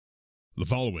The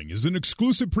following is an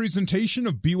exclusive presentation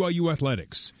of BYU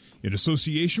Athletics in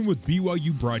association with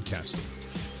BYU Broadcasting.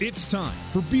 It's time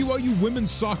for BYU Women's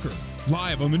Soccer,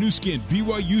 live on the new skin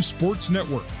BYU Sports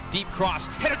Network. Deep cross,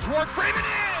 headed toward Freeman in!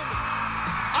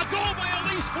 A goal by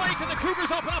Elise Flake, and the Cougars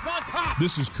open up on top!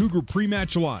 This is Cougar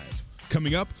Pre-Match Live.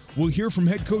 Coming up, we'll hear from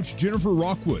head coach Jennifer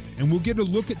Rockwood, and we'll get a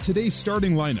look at today's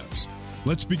starting lineups.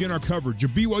 Let's begin our coverage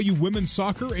of BYU Women's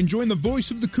Soccer and join the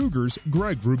voice of the Cougars,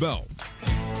 Greg Wrubell.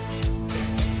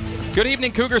 Good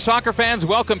evening, Cougar soccer fans.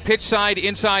 Welcome pitchside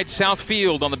inside South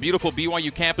Field on the beautiful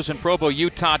BYU campus in Provo,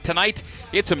 Utah. Tonight,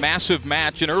 it's a massive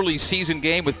match, an early season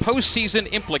game with postseason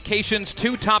implications.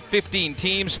 Two top 15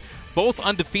 teams, both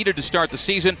undefeated to start the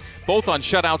season, both on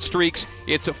shutout streaks.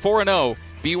 It's a 4-0.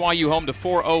 BYU home to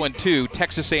 4-0-2.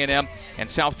 Texas A&M and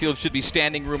South Field should be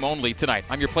standing room only tonight.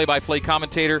 I'm your play-by-play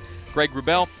commentator, Greg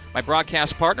Wrubell. My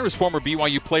broadcast partner is former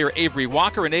BYU player Avery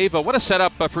Walker. And Ava, what a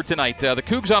setup for tonight. The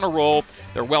Cougs on a roll.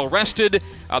 They're well rested.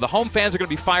 The home fans are going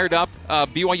to be fired up.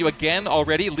 BYU again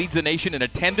already leads the nation in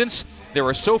attendance. There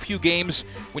are so few games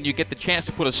when you get the chance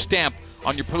to put a stamp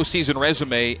on your postseason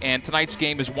resume, and tonight's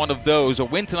game is one of those. A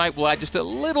win tonight will add just a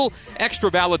little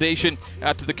extra validation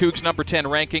to the Cougs' number 10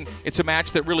 ranking. It's a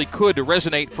match that really could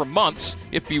resonate for months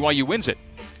if BYU wins it.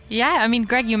 Yeah, I mean,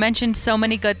 Greg, you mentioned so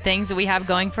many good things that we have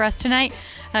going for us tonight.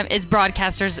 As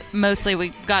broadcasters, mostly we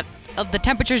got the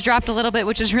temperatures dropped a little bit,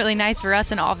 which is really nice for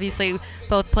us, and obviously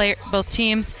both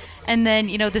teams. And then,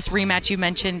 you know, this rematch you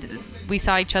mentioned, we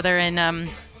saw each other in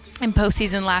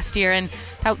postseason last year, and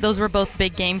those were both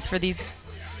big games for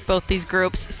both these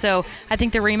groups. So I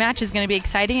think the rematch is going to be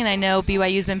exciting, and I know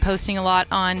BYU's been posting a lot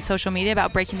on social media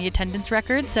about breaking the attendance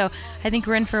record. So I think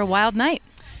we're in for a wild night.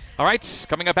 All right,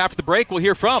 coming up after the break, we'll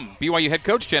hear from BYU head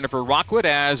coach Jennifer Rockwood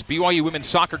as BYU women's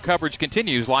soccer coverage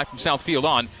continues live from South Field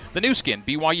on the new skin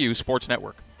BYU Sports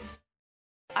Network.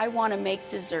 I want to make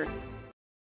dessert.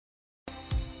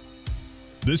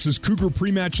 This is Cougar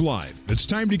Pre-Match Live. It's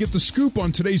time to get the scoop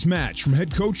on today's match from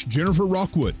head coach Jennifer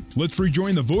Rockwood. Let's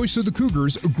rejoin the voice of the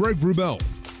Cougars, Greg Wrubell.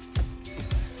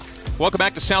 Welcome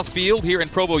back to South Field here in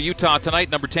Provo, Utah.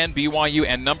 Tonight, number 10, BYU,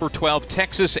 and number 12,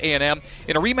 Texas A&M.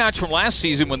 In a rematch from last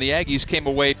season when the Aggies came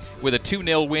away with a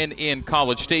 2-0 win in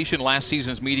College Station. Last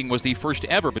season's meeting was the first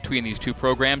ever between these two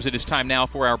programs. It is time now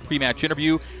for our pre-match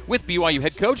interview with BYU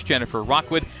head coach Jennifer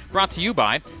Rockwood, brought to you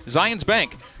by Zions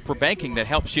Bank. For banking that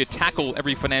helps you tackle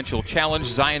every financial challenge,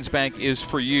 Zions Bank is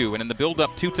for you. And in the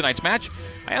build-up to tonight's match,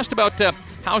 I asked about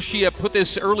how she put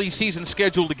this early season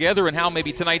schedule together and how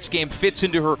maybe tonight's game fits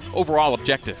into her overall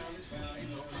objective.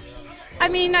 I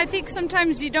mean, I think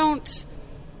sometimes you don't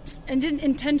and didn't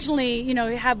intentionally,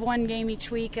 have one game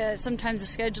each week. Sometimes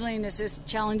the scheduling is just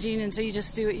challenging, and so you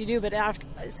just do what you do. But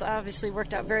it's obviously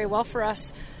worked out very well for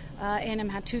us. A&M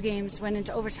had 2 games, went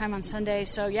into overtime on Sunday.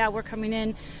 So, yeah, we're coming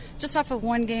in just off of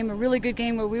one game, a really good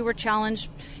game where we were challenged,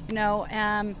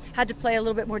 had to play a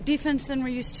little bit more defense than we're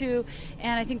used to.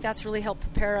 And I think that's really helped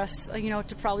prepare us,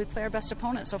 to probably play our best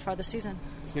opponent so far this season.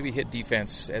 Maybe hit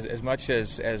defense. As much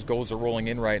as goals are rolling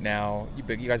in right now, you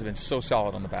guys have been so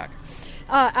solid on the back.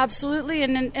 Absolutely,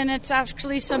 and it's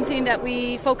actually something that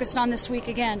we focused on this week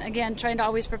again, trying to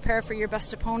always prepare for your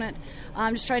best opponent,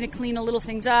 just trying to clean a little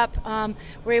things up.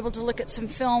 We're able to look at some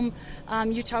film.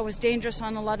 Utah was dangerous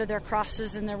on a lot of their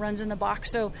crosses and their runs in the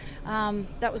box, so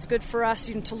that was good for us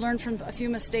to learn from a few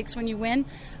mistakes when you win,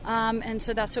 and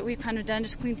so that's what we've kind of done,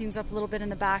 just clean things up a little bit in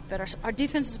the back. But our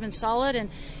defense has been solid, and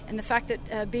the fact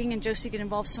that being in Josie can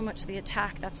involve so much of the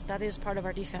attack, that is part of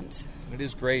our defense. It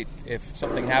is great if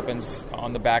something happens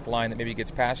on the back line that maybe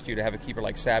gets past you to have a keeper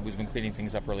like Sab who's been cleaning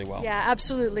things up really well. Yeah,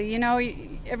 absolutely.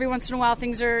 Every once in a while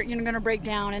things are going to break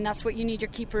down, and that's what you need your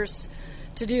keepers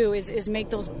to do is make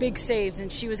those big saves,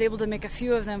 and she was able to make a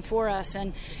few of them for us.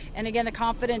 And again, the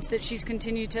confidence that she's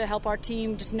continued to help our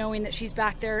team, just knowing that she's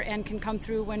back there and can come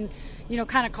through when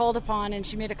kind of called upon, and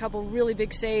she made a couple really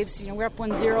big saves. We're up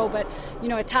 1-0, but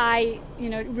a tie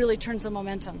it really turns the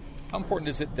momentum. How important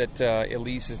is it that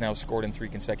Elise has now scored in 3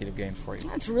 consecutive games for you?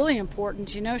 That's really important.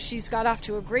 She's got off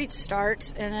to a great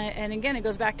start, and again, it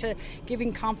goes back to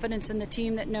giving confidence in the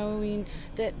team, that knowing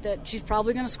that she's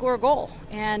probably going to score a goal,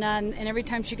 and every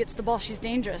time she gets the ball, she's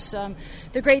dangerous.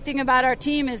 The great thing about our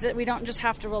team is that we don't just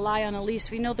have to rely on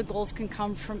Elise. We know the goals can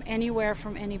come from anywhere,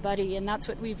 from anybody, and that's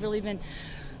what we've really been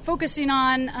focusing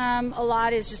on a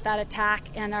lot, is just that attack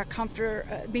and our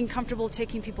being comfortable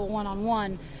taking people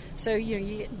one-on-one. So, you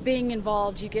get Bing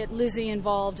involved, you get Lizzie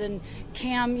involved, and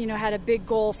Cam, had a big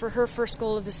goal for her first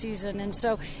goal of the season. And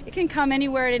so it can come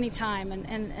anywhere at any time,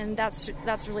 and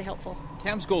that's really helpful.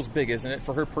 Cam's goal's big, isn't it,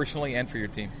 for her personally and for your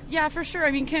team? Yeah, for sure.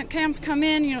 I mean, Cam's come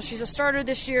in, she's a starter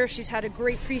this year. She's had a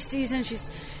great preseason.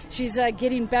 she's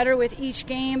getting better with each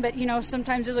game. But,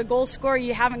 sometimes as a goal scorer,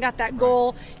 you haven't got that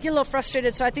goal. You get a little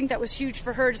frustrated. So I think that was huge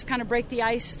for her, just kind of break the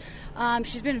ice.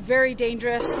 She's been very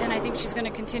dangerous, and I think she's going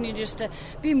to continue just to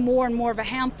be more and more of a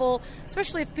handful,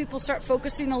 especially if people start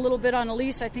focusing a little bit on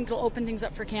Elise. I think it'll open things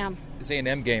up for Cam. This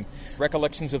A&M game,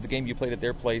 recollections of the game you played at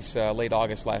their place late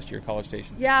August last year, College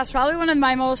Station? Yeah, it's probably one of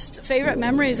my most favorite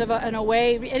memories of an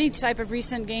away, any type of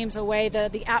recent games away.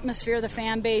 The atmosphere, the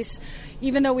fan base,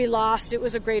 even though we lost, it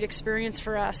was a great experience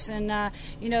for us. And,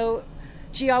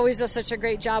 G always does such a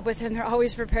great job with him. They're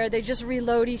always prepared. They just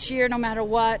reload each year no matter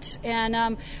what.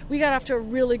 And we got off to a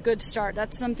really good start.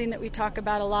 That's something that we talk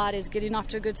about a lot, is getting off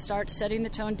to a good start, setting the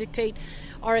tone, dictate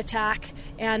our attack,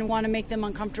 and want to make them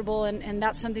uncomfortable. And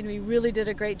that's something we really did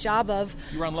a great job of.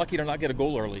 You were unlucky to not get a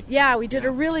goal early. Yeah, we did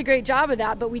a really great job of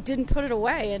that, but we didn't put it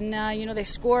away. And, they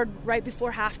scored right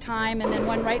before halftime and then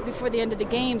one right before the end of the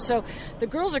game. So the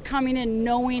girls are coming in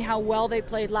knowing how well they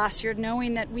played last year,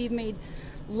 knowing that we've made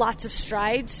lots of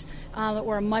strides, that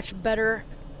we're a much better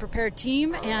prepared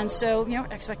team, and so,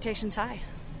 expectations high.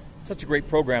 Such a great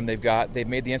program they've got. They've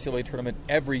made the NCAA tournament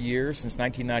every year since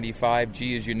 1995.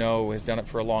 G, as you know, has done it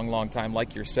for a long, long time,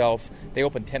 like yourself. They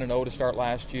opened 10-0 to start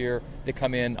last year. They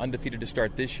come in undefeated to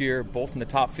start this year, both in the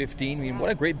top 15. I mean,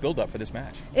 what a great build-up for this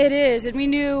match. It is, and we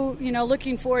knew,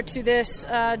 looking forward to this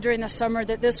during the summer,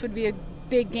 that this would be a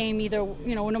big game either,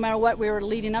 no matter what we were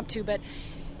leading up to, but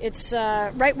it's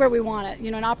right where we want it.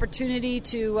 An opportunity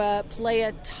to play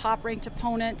a top-ranked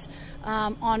opponent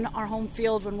on our home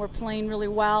field when we're playing really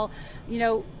well.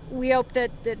 We hope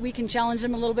that we can challenge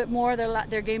them a little bit more.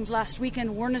 Their games last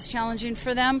weekend weren't as challenging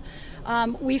for them.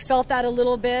 We felt that a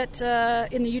little bit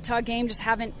in the Utah game, just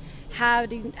haven't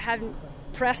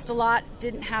pressed a lot,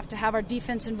 didn't have to have our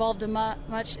defense involved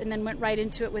much, and then went right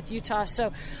into it with Utah.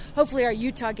 So hopefully our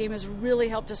Utah game has really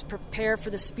helped us prepare for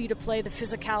the speed of play, the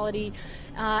physicality,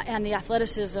 and the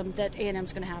athleticism that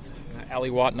A&M's going to have. Allie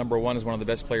Watt, number one, is one of the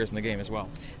best players in the game as well.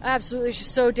 Absolutely.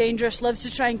 She's so dangerous, loves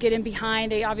to try and get in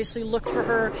behind. They obviously look for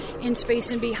her in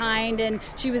space and behind, and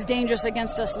she was dangerous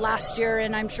against us last year,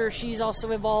 and I'm sure she's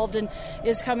also evolved and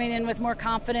is coming in with more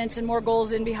confidence and more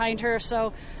goals in behind her.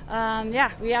 So,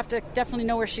 we have to definitely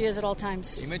know where she is at all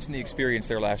times. You mentioned the experience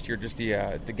there last year, just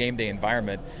the game day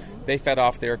environment. They fed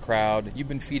off their crowd. You've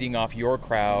been feeding off your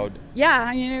crowd.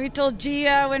 Yeah, we told G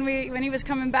when he was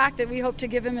coming back that we hope to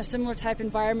give him a similar type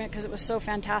environment, because it was so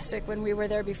fantastic when we were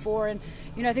there before. And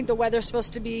I think the weather's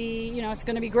supposed to be, it's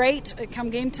going to be great come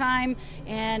game time.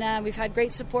 And we've had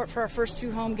great support for our first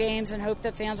two home games, and hope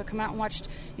that fans will come out and watch,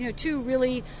 two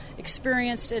really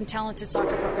experienced and talented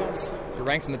soccer programs. You're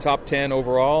ranked in the top 10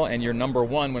 overall, and you're number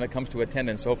one when it comes to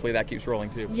attendance. So hopefully that keeps rolling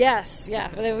too. Yes,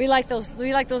 yeah, we like those.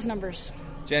 We like those numbers.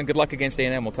 Jen, good luck against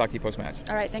A&M. We'll talk to you post-match.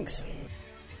 All right, thanks.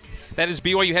 That is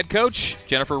BYU head coach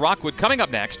Jennifer Rockwood. Coming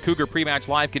up next, Cougar Pre-Match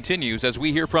Live continues as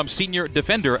we hear from senior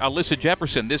defender Alyssa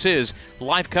Jefferson. This is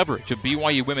live coverage of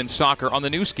BYU women's soccer on the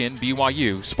new skin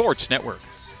BYU Sports Network.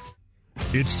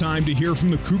 It's time to hear from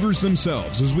the Cougars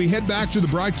themselves as we head back to the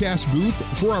broadcast booth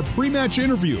for our pre-match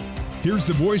interview. Here's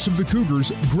the voice of the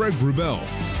Cougars, Greg Wrubell.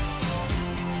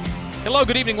 Hello,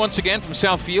 good evening once again from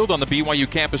Southfield on the BYU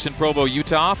campus in Provo,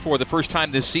 Utah. For the first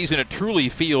time this season, it truly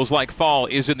feels like fall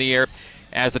is in the air.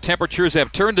 As the temperatures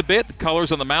have turned a bit, the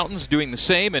colors on the mountains doing the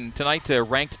same, and tonight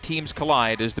ranked teams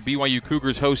collide as the BYU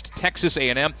Cougars host Texas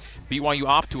A&M. BYU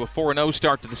off to a 4-0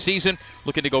 start to the season,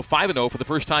 looking to go 5-0 for the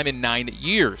first time in 9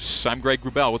 years. I'm Greg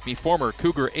Wrubell, with me former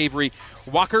Cougar Avery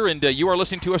Walker, and you are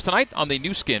listening to us tonight on the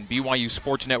new skin BYU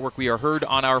Sports Network. We are heard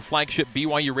on our flagship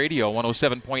BYU Radio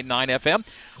 107.9 FM,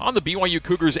 on the BYU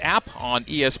Cougars app, on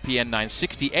ESPN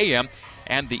 960 AM,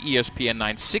 and the ESPN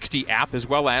 960 app, as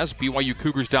well as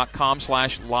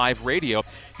BYUCougars.com/live radio.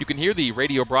 You can hear the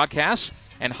radio broadcasts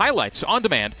and highlights on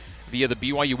demand via the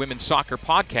BYU Women's Soccer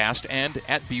podcast and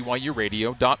at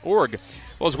BYURadio.org.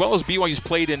 Well, as well as BYU's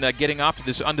played in getting off to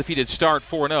this undefeated start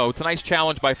 4-0, tonight's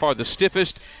challenge by far the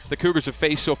stiffest the Cougars have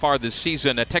faced so far this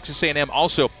season. Texas A&M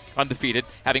also undefeated,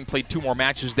 having played 2 more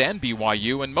matches than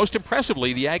BYU, and most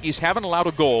impressively, the Aggies haven't allowed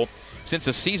a goal since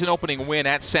a season-opening win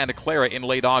at Santa Clara in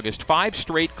late August. 5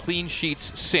 straight clean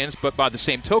sheets since, but by the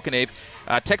same token,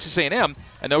 Texas A&M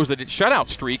knows that its shutout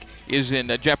streak is in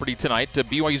jeopardy tonight.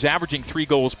 BYU's averaging 3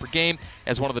 goals per game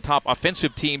as one of the top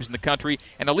offensive teams in the country,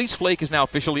 and Elise Flake is now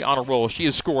officially on a roll. She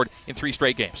has scored in 3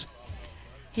 straight games.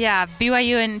 Yeah,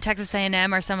 BYU and Texas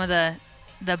A&M are some of the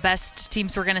best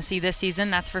teams we're going to see this season,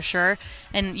 that's for sure.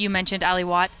 And you mentioned Allie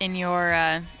Watt in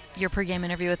your pregame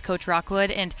interview with Coach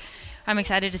Rockwood, and I'm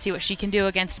excited to see what she can do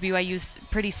against BYU's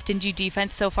pretty stingy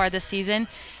defense so far this season.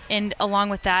 And along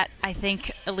with that, I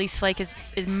think Elise Flake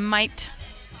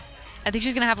I think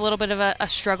she's going to have a little bit of a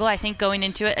struggle. I think going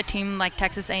into it, a team like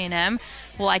Texas A&M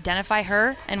will identify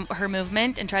her and her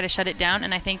movement and try to shut it down.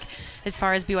 And I think as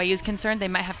far as BYU is concerned, they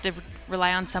might have to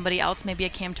rely on somebody else, maybe a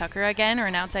Cam Tucker again or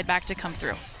an outside back to come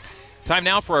through. Time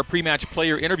now for our pre-match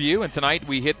player interview, and tonight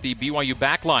we hit the BYU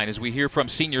back line as we hear from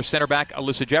senior center back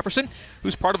Alyssa Jefferson,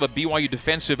 who's part of a BYU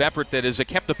defensive effort that has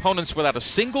kept opponents without a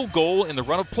single goal in the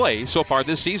run of play so far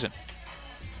this season.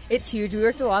 It's huge. We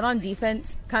worked a lot on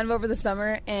defense kind of over the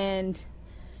summer, and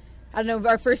I don't know,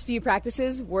 our first few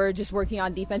practices we're just working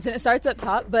on defense, and it starts up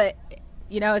top, but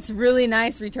it's really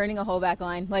nice returning a whole back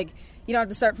line. Like, you don't have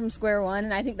to start from square one,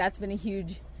 and I think that's been a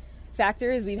huge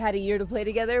factor is we've had a year to play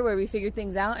together where we figured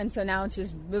things out, and so now it's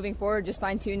just moving forward, just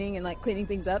fine-tuning and cleaning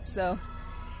things up. So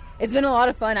it's been a lot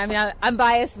of fun. I mean, I'm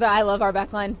biased, but I love our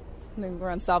back line. I mean, we're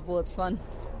unstoppable. It's fun.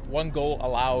 1 goal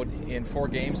allowed in 4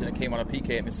 games, and it came on a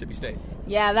PK at Mississippi State.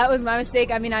 Yeah, that was my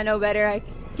mistake. I mean, I know better. I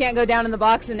can't go down in the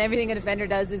box, and everything a defender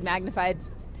does is magnified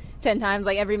 10 times,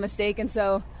 every mistake. And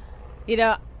so, we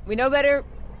know better.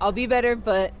 I'll be better,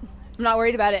 but I'm not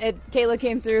worried about it. Kayla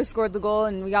came through, scored the goal,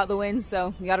 and we got the win,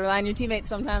 so you got to rely on your teammates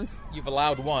sometimes. You've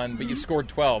allowed 1, but you've scored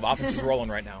 12. Offense is rolling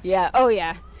right now. Yeah. Oh,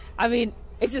 yeah. I mean,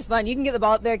 it's just fun. You can get the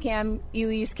ball up there, Cam,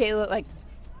 Elise, Kayla,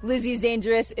 Lizzie's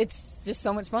dangerous. It's just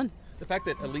so much fun. The fact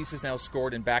that Elise has now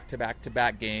scored in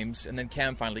back-to-back games, and then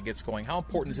Cam finally gets going, how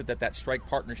important is it that strike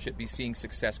partnership be seeing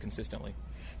success consistently?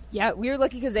 Yeah, we were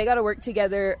lucky because they got to work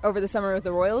together over the summer with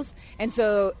the Royals, and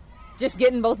so just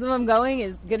getting both of them going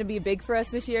is going to be big for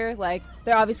us this year.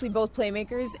 They're obviously both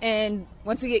playmakers, and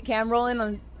once we get Cam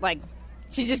rolling,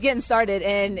 she's just getting started,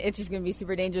 and it's just going to be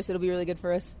super dangerous. It'll be really good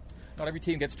for us. Not every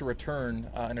team gets to return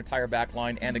an entire back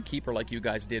line and a keeper like you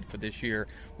guys did for this year.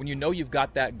 When you know you've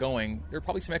got that going, there are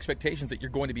probably some expectations that you're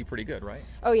going to be pretty good, right?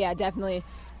 Oh, yeah, definitely.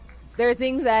 There are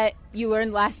things that you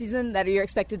learned last season that you're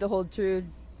expected to hold true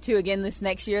to again this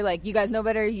next year. You guys know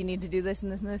better, you need to do this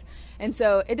and this and this. And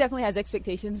so it definitely has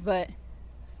expectations, but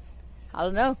I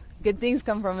don't know. Good things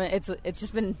come from it. It's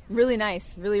just been really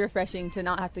nice, really refreshing to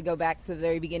not have to go back to the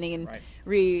very beginning and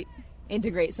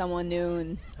reintegrate someone new.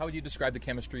 And how would you describe the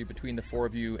chemistry between the 4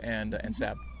 of you and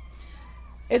Sab?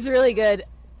 It's really good.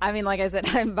 I mean, like I said,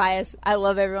 I'm biased. I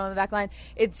love everyone on the back line.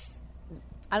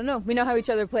 I don't know. We know how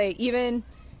each other play.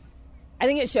 I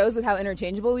think it shows with how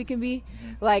interchangeable we can be.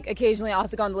 Occasionally I'll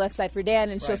have to go on the left side for Dan,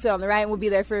 and she'll sit on the right, and we'll be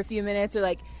there for a few minutes.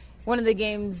 Or one of the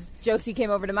games, Josie came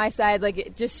over to my side.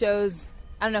 It just shows,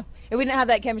 I don't know. If we didn't have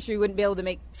that chemistry, we wouldn't be able to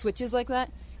make switches like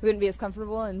that. We wouldn't be as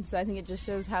comfortable, and so I think it just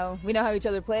shows how we know how each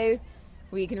other play.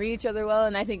 We can read each other well,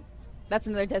 and I think that's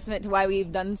another testament to why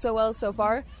we've done so well so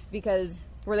far, because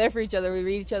we're there for each other. We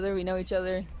read each other. We know each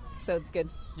other, so it's good.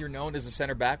 You're known as a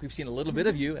center back. We've seen a little bit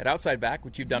of you at outside back,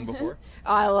 which you've done before.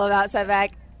 Oh, I love outside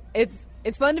back. It's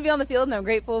fun to be on the field, and I'm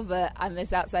grateful, but I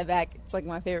miss outside back. It's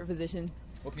my favorite position.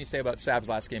 What can you say about Sab's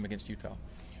last game against Utah?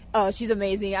 Oh, she's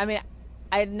amazing. I mean,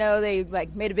 I know they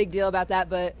made a big deal about that,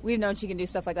 but we've known she can do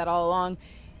stuff like that all along.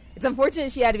 It's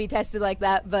unfortunate she had to be tested like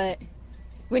that, but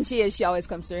when she is, she always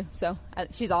comes through. So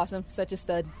she's awesome, such a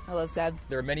stud. I love Sab.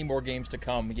 There are many more games to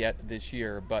come yet this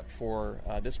year, but for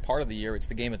this part of the year, it's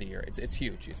the game of the year. It's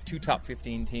huge. It's 2 top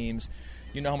 15 teams.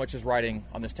 You know how much is riding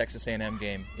on this Texas A&M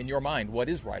game. In your mind, what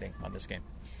is riding on this game?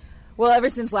 Well, ever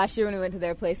since last year when we went to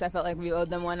their place, I felt like we owed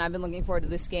them one. I've been looking forward to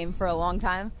this game for a long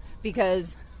time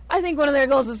because I think one of their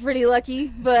goals was pretty lucky,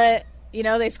 but,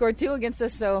 they scored 2 against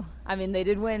us, so, they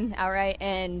did win outright,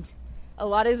 and a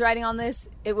lot is riding on this.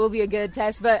 It will be a good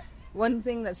test, but one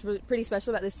thing that's pretty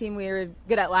special about this team we were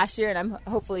good at last year, and I'm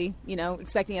hopefully,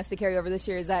 expecting us to carry over this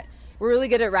year, is that we're really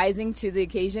good at rising to the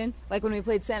occasion. Like when we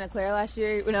played Santa Clara last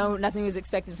year, nothing was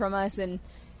expected from us, and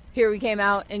here we came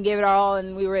out and gave it our all,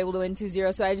 and we were able to win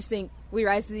 2-0. So I just think we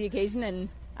rise to the occasion, and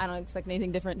I don't expect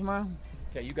anything different tomorrow.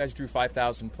 Okay, you guys drew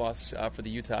 5,000 plus for the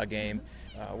Utah game.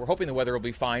 We're hoping the weather will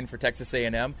be fine for Texas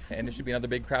A&M, and there should be another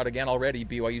big crowd again already.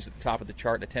 BYU's at the top of the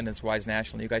chart attendance-wise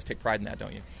nationally. You guys take pride in that,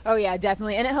 don't you? Oh, yeah,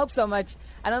 definitely, and it helps so much.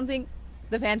 I don't think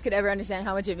the fans could ever understand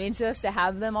how much it means to us to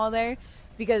have them all there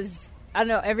because, I don't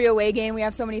know, every away game we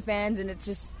have so many fans, and it's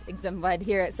just exemplified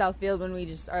here at Southfield when we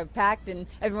just are packed and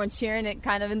everyone's cheering. It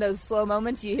kind of in those slow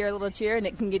moments, you hear a little cheer, and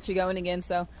it can get you going again,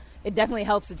 so it definitely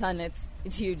helps a ton.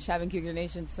 It's huge having Cougar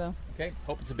Nation. So okay,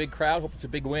 hope it's a big crowd. Hope it's a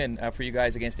big win for you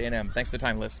guys against A&M. Thanks for the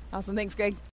time, Liz. Awesome. Thanks,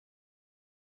 Greg.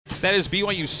 That is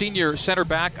BYU senior center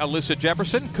back Alyssa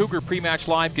Jefferson. Cougar Pre-Match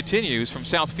Live continues from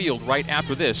Southfield right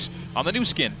after this on the new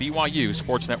skin BYU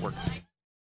Sports Network.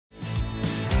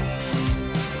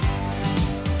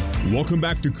 Welcome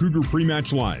back to Cougar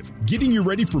Pre-Match Live, getting you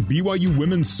ready for BYU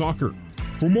women's soccer.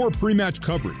 For more pre-match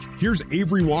coverage, here's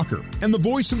Avery Walker and the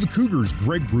voice of the Cougars,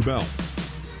 Greg Wrubell.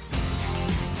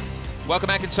 Welcome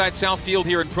back inside Southfield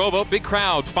here in Provo. Big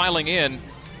crowd filing in.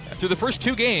 Through the first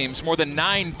two games, more than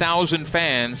 9,000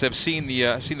 fans have seen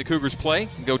the Cougars play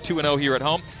and go 2-0 here at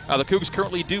home. The Cougars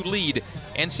currently do lead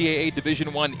NCAA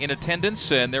Division I in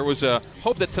attendance, and there was a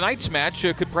hope that tonight's match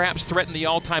could perhaps threaten the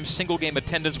all-time single-game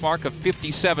attendance mark of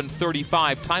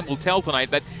 57-35. Time will tell tonight.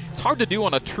 That it's hard to do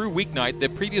on a true weeknight. The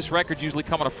previous records usually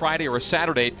come on a Friday or a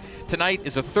Saturday. Tonight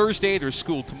is a Thursday. There's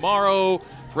school tomorrow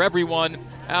for everyone.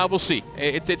 We'll see.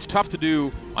 It's tough to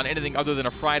do on anything other than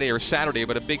a Friday or Saturday,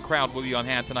 but a big crowd will be on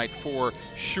hand tonight for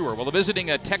sure. Well, the visiting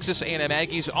Texas A&M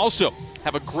Aggies also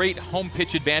have a great home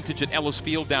pitch advantage at Ellis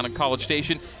Field down in College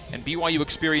Station, and BYU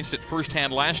experienced it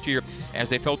firsthand last year as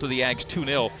they fell to the Ags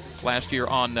 2-0 last year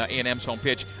on A&M's home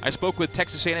pitch. I spoke with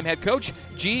Texas A&M head coach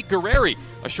G. Guerreri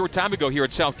a short time ago here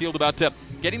at Southfield about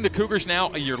getting the Cougars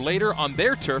now a year later on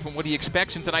their turf and what he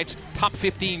expects in tonight's top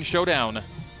 15 showdown.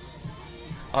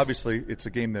 Obviously, it's a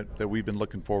game that we've been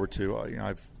looking forward to.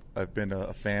 I've been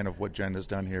a fan of what Jen has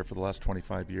done here for the last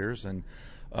 25 years, and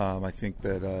I think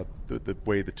that the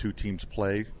way the two teams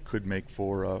play could make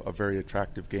for a very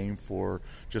attractive game for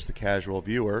just the casual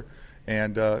viewer,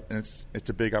 and it's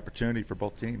a big opportunity for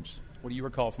both teams. What do you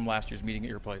recall from last year's meeting at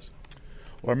your place?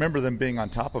 Well, I remember them being on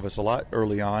top of us a lot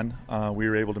early on. We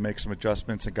were able to make some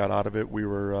adjustments and got out of it. We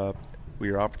were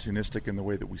opportunistic in the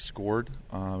way that we scored.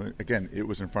 Again, it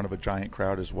was in front of a giant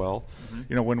crowd as well. Mm-hmm.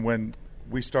 You know, when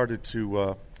we started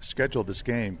to schedule this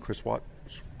game, Chris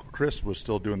was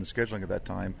still doing the scheduling at that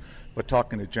time, but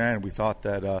talking to Jan, we thought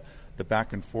that the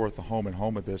back and forth, the home and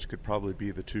home of this could probably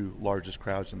be the two largest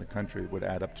crowds in the country. It would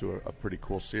add up to a pretty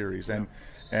cool series, and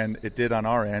it did on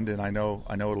our end, and I know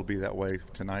it'll be that way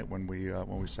tonight when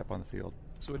we step on the field.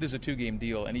 So it is a two-game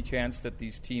deal. Any chance that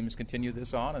these teams continue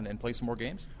this on and play some more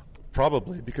games?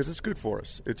 Probably, because it's good for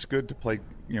us. It's good to play,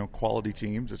 quality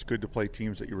teams. It's good to play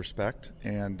teams that you respect,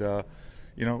 and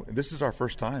this is our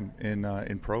first time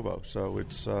in Provo, so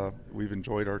it's we've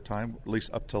enjoyed our time, at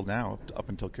least up till now, up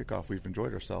until kickoff. We've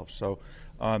enjoyed ourselves, so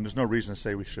there's no reason to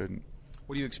say we shouldn't.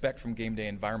 What do you expect from game day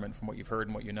environment, from what you've heard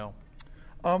and what you know?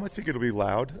 I think it'll be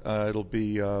loud. It'll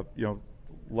be,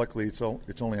 luckily it's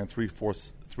only on three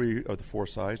of the four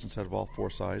sides instead of all four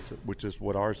sides, which is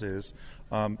what ours is.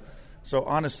 So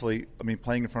honestly, I mean,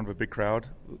 playing in front of a big crowd,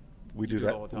 we do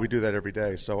that. We do that every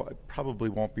day. So it probably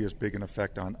won't be as big an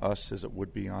effect on us as it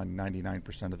would be on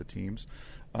 99% of the teams.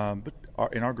 But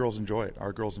our girls enjoy it.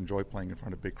 Our girls enjoy playing in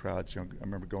front of big crowds. I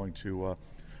remember going to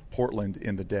Portland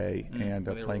in the day and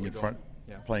playing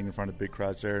in front of big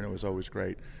crowds there, and it was always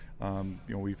great.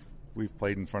 We've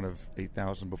played in front of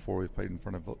 8,000 before. We've played in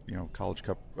front of College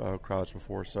Cup crowds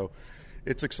before. So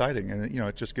it's exciting, and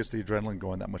it just gets the adrenaline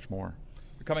going that much more.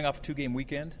 You're coming off a two-game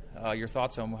weekend. Your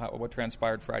thoughts on what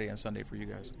transpired Friday and Sunday for you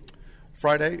guys?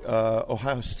 Friday,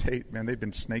 Ohio State, man, they've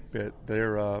been snake bit.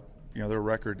 Their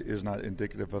record is not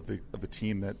indicative of the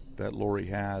team that Lori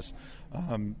has.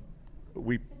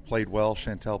 We played well.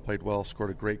 Chantel played well.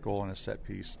 Scored a great goal on a set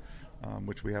piece,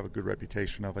 which we have a good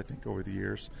reputation of, I think, over the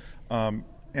years. And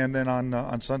then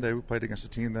on Sunday, we played against a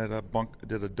team that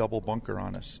did a double bunker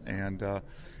on us, and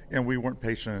we weren't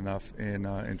patient enough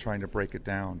in trying to break it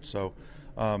down. So.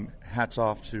 Hats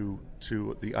off to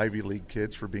the Ivy League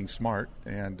kids for being smart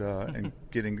and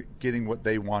getting what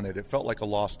they wanted. It felt like a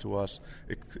loss to us.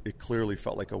 It clearly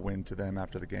felt like a win to them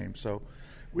after the game. So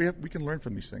we can learn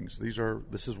from these things.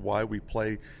 This is why we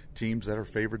play teams that are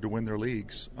favored to win their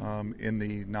leagues in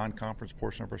the non-conference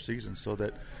portion of our season, so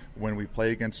that when we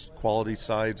play against quality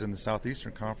sides in the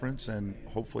Southeastern Conference and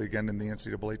hopefully again in the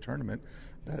NCAA tournament,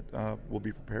 that we'll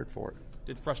be prepared for it.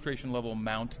 Did frustration level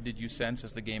mount, did you sense,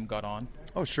 as the game got on?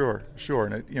 Oh, sure.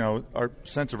 And, our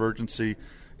sense of urgency,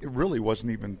 it really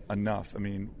wasn't even enough. I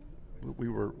mean, we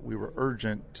were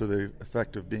urgent to the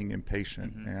effect of being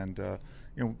impatient, and,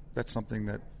 that's something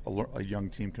that a young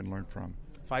team can learn from.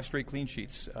 5 straight clean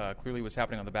sheets. Clearly what's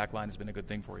happening on the back line has been a good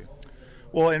thing for you.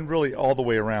 Well, and really all the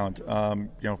way around,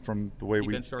 from the way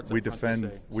we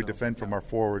defend from our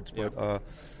forwards, but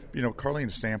Carlene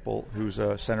Stample, who's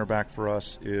a center back for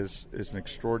us, is an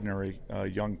extraordinary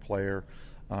young player.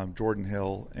 Jordan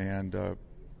Hill and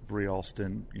Bree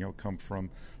Alston, come from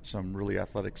some really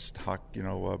athletic stock.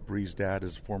 Bree's dad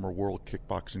is a former world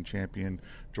kickboxing champion.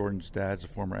 Jordan's dad's a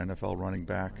former NFL running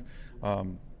back.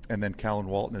 And then Callan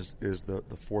Walton is the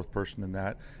fourth person in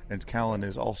that. And Callan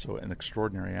is also an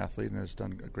extraordinary athlete and has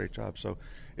done a great job. So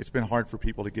it's been hard for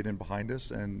people to get in behind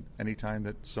us. And any time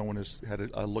that someone has had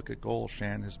a look at goal,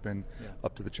 Shan has been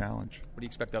up to the challenge. What do you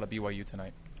expect out of BYU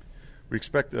tonight? We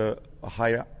expect a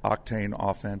high-octane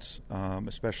offense,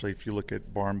 especially if you look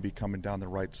at Barmby coming down the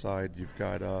right side. You've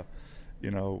got,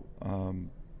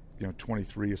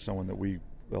 23 is someone that we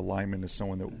lineman is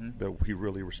someone that we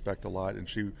really respect a lot.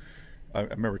 And I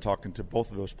remember talking to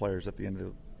both of those players at the end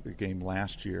of the game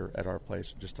last year at our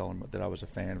place, just telling them that I was a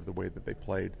fan of the way that they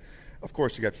played. Of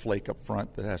course, you got Flake up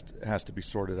front that has to be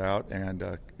sorted out, and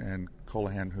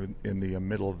Colahan, who in the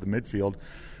middle of the midfield,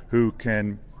 who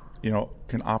can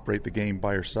operate the game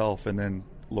by herself, and then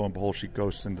lo and behold, she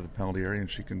goes into the penalty area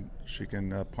and she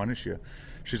can punish you.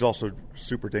 She's also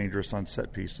super dangerous on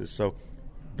set pieces. So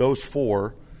those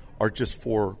four are just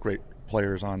four great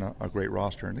players on a great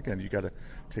roster. And again, you got to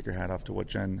take your hat off to what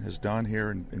Jen has done here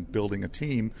in building a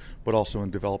team, but also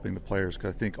in developing the players,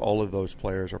 because I think all of those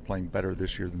players are playing better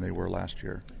this year than they were last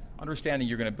year. Understanding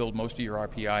you're going to build most of your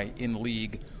RPI in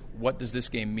league, what does this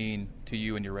game mean to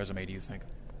you and your resume, do you think?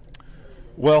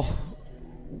 Well,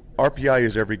 RPI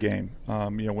is every game.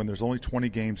 When there's only 20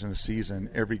 games in a season,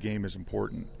 every game is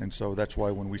important. And so that's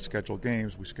why when we schedule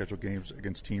games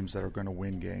against teams that are going to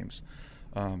win games.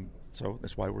 So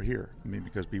that's why we're here.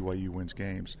 Because BYU wins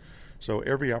games. So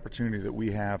every opportunity that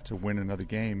we have to win another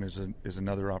game is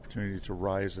another opportunity to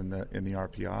rise in the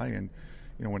RPI. And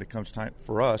when it comes time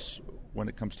for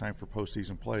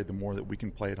postseason play, the more that we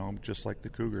can play at home, just like the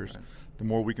Cougars, right, the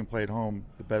more we can play at home,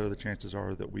 the better the chances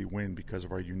are that we win because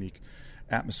of our unique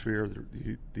atmosphere,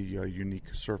 the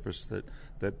unique surface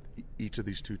that each of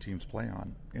these two teams play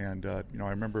on. And I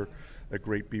remember a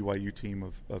great BYU team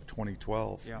of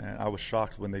 2012, yeah, and I was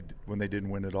shocked when they didn't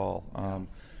win at all.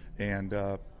 And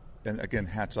again,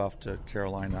 hats off to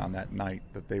Carolina on that night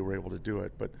that they were able to do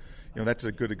it. But that's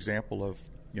a good example of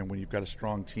when you've got a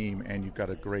strong team and you've got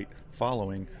a great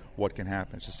following, what can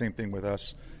happen. It's the same thing with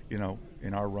us.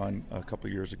 In our run a couple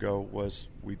of years ago was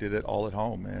we did it all at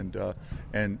home,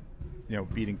 and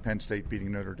beating Penn State,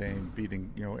 beating Notre Dame,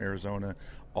 beating Arizona,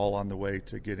 all on the way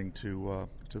to getting to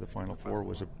the Final Four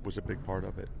was a big part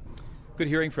of it. Good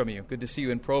hearing from you. Good to see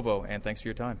you in Provo, and thanks for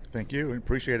your time. Thank you.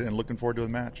 Appreciate it, and looking forward to the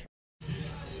match.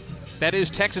 That is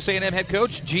Texas A&M head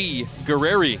coach G.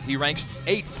 Guerreri. He ranks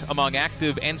 8th among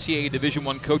active NCAA Division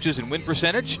I coaches in win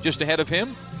percentage. Just ahead of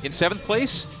him, in 7th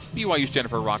place, BYU's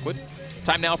Jennifer Rockwood.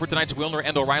 Time now for tonight's Wilner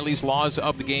and O'Reilly's Laws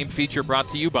of the Game feature, brought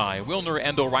to you by Wilner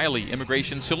and O'Reilly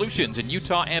Immigration Solutions in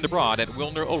Utah and abroad at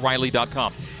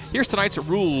WilnerO'Reilly.com. Here's tonight's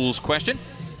rules question.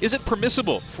 Is it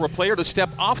permissible for a player to step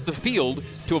off the field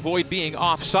to avoid being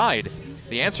offside?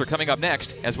 The answer coming up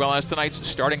next, as well as tonight's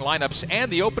starting lineups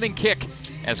and the opening kick,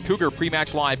 as Cougar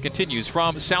Pre-Match Live continues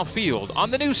from Southfield on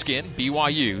the new skin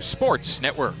BYU Sports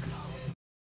Network.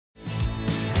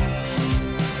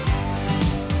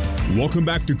 Welcome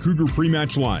back to Cougar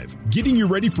Pre-Match Live, getting you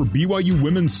ready for BYU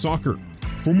women's soccer.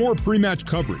 For more pre-match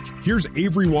coverage, here's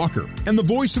Avery Walker and the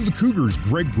voice of the Cougars,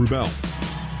 Greg Wrubell.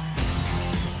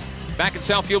 Back in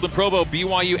Southfield and Provo,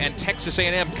 BYU and Texas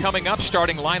A&M coming up,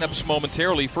 starting lineups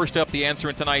momentarily. First up, the answer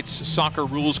in tonight's soccer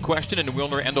rules question in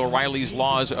Wilner and O'Reilly's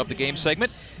Laws of the Game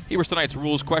segment. Here was tonight's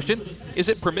rules question. Is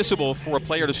it permissible for a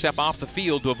player to step off the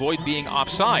field to avoid being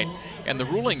offside? And the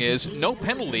ruling is no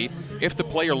penalty if the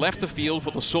player left the field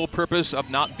for the sole purpose of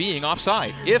not being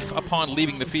offside. If, upon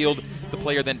leaving the field, the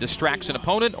player then distracts an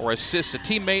opponent or assists a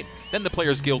teammate, then the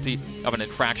player is guilty of an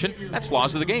infraction. That's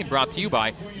Laws of the Game, brought to you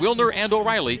by Wilner and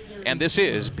O'Reilly. And this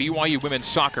is BYU Women's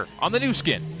Soccer on the new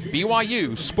skin,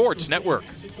 BYU Sports Network.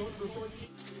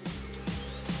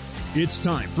 It's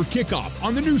time for kickoff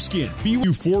on the new skin,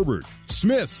 BYU Forward.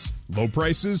 Smith's, low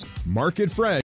prices, market fresh.